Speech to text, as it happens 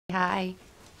Hi.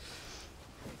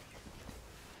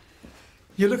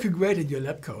 You're looking great in your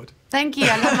lab coat. Thank you.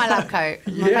 I love my lab coat.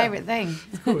 My favourite thing.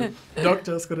 It's cool.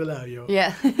 Dr. Scodelario.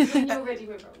 Yeah. You already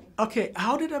were wrong. Okay,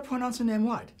 how did I pronounce your name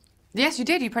right? Yes, you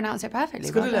did. You pronounced it perfectly.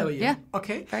 Scodelario. Well yeah.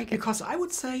 Okay. Very good. Because I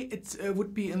would say it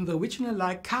would be in the original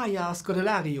like Kaya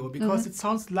Scodelario, because it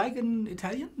sounds like an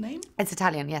Italian name. It's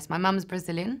Italian, yes. My mum's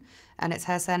Brazilian, and it's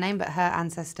her surname, but her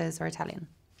ancestors are Italian.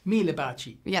 Mille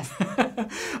baci. Yes.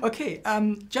 Okay,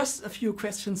 just a few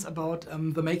questions about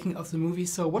the making of the movie.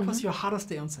 So what was your hardest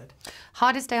day on set?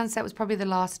 Hardest day on set was probably the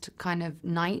last kind of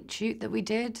night shoot that we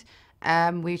did.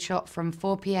 We shot from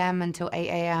 4 p.m. until 8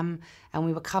 a.m. and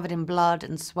we were covered in blood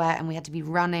and sweat and we had to be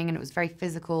running and it was very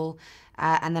physical.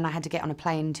 And then I had to get on a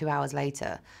plane 2 hours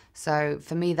later. So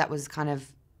for me, that was kind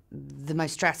of the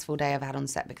most stressful day I've had on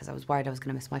set because I was worried I was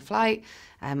going to miss my flight.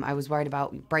 I was worried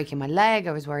about breaking my leg.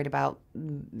 I was worried about,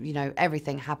 you know,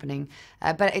 everything happening.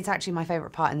 But it's actually my favorite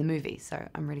part in the movie. So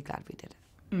I'm really glad we did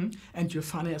it. And your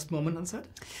funniest moment on set?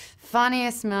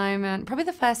 Funniest moment, probably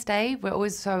the first day. We're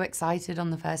always so excited on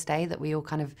the first day that we all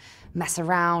kind of mess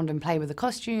around and play with the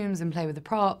costumes and play with the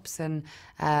props and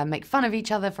make fun of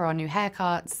each other for our new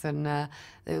haircuts. And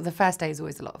the first day is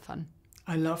always a lot of fun.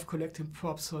 I love collecting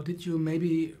props. So did you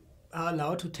maybe are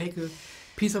allowed to take a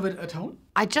piece of it at home?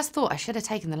 I just thought I should have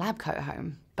taken the lab coat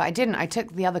home, but I didn't. I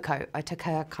took the other coat. I took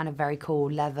her kind of very cool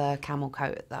leather camel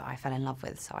coat that I fell in love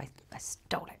with, so I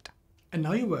stole it. And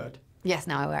now you wear it? Yes,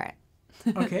 now I wear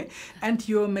it. Okay. And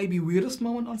your maybe weirdest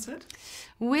moment on set?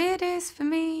 Weirdest for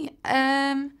me?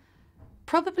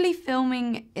 Probably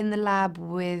filming in the lab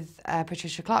with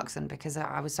Patricia Clarkson because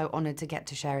I was so honoured to get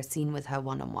to share a scene with her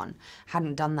one-on-one.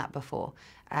 Hadn't done that before.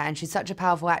 And she's such a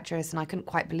powerful actress and I couldn't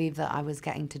quite believe that I was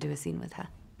getting to do a scene with her.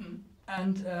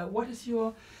 And what is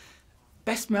your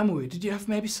best memory? Did you have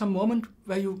maybe some moment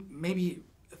where you maybe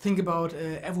think about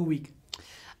every week?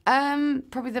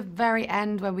 Probably the very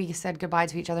end where we said goodbye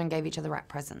to each other and gave each other rep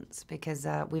presents because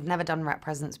we've never done rep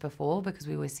presents before because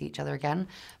we always see each other again.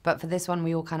 But for this one,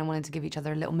 we all kind of wanted to give each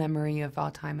other a little memory of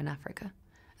our time in Africa.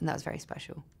 And that was very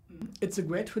special. It's a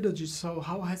great trilogy, so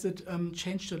how has it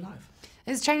changed your life?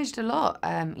 It's changed a lot.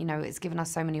 You know, it's given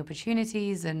us so many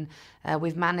opportunities and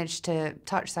we've managed to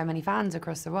touch so many fans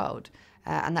across the world.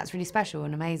 And that's really special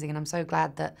and amazing. And I'm so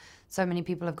glad that so many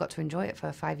people have got to enjoy it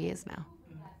for 5 years now.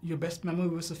 Your best memory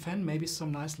with a fan, maybe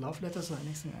some nice love letters or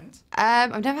anything else?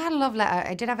 I've never had a love letter.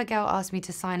 I did have a girl ask me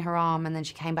to sign her arm and then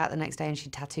she came back the next day and she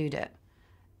tattooed it.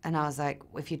 And I was like,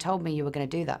 if you told me you were going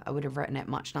to do that, I would have written it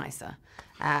much nicer.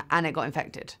 And it got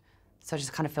infected. So I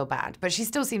just kind of feel bad. But she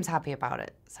still seems happy about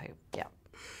it. So, yeah.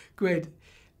 Great.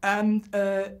 And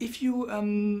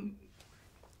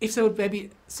if there would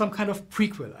maybe some kind of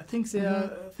prequel, I think they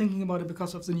are thinking about it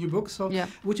because of the new book. So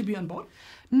would you be on board?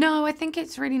 No, I think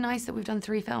it's really nice that we've done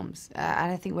 3 films.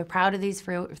 And I think we're proud of these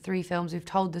 3 films. We've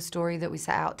told the story that we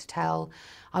set out to tell.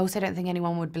 I also don't think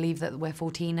anyone would believe that we're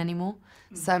 14 anymore.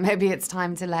 So maybe it's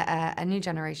time to let a new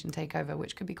generation take over,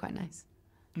 which could be quite nice.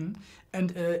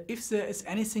 And if there is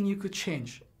anything you could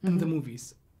change in the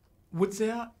movies, would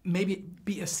there maybe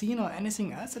be a scene or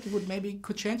anything else that you would maybe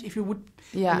could change if you would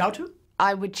be allowed to?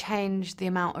 I would change the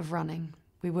amount of running.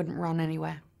 We wouldn't run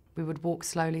anywhere. We would walk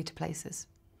slowly to places.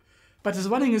 But this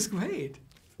running is great.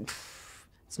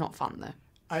 It's not fun though.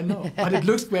 I know, but it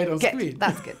looks great on screen.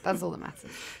 That's good. That's all that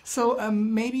matters. So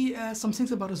maybe some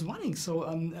things about his running.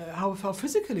 So how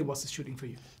physically was the shooting for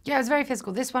you? Yeah, it was very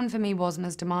physical. This one for me wasn't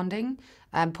as demanding.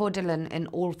 Poor Dylan in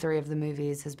all 3 of the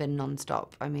movies has been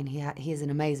non-stop. I mean, he is in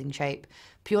amazing shape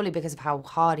purely because of how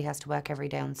hard he has to work every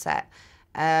day on set.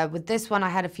 With this one, I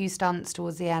had a few stunts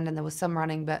towards the end and there was some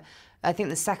running, but I think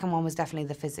the second one was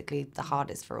definitely physically the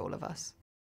hardest for all of us.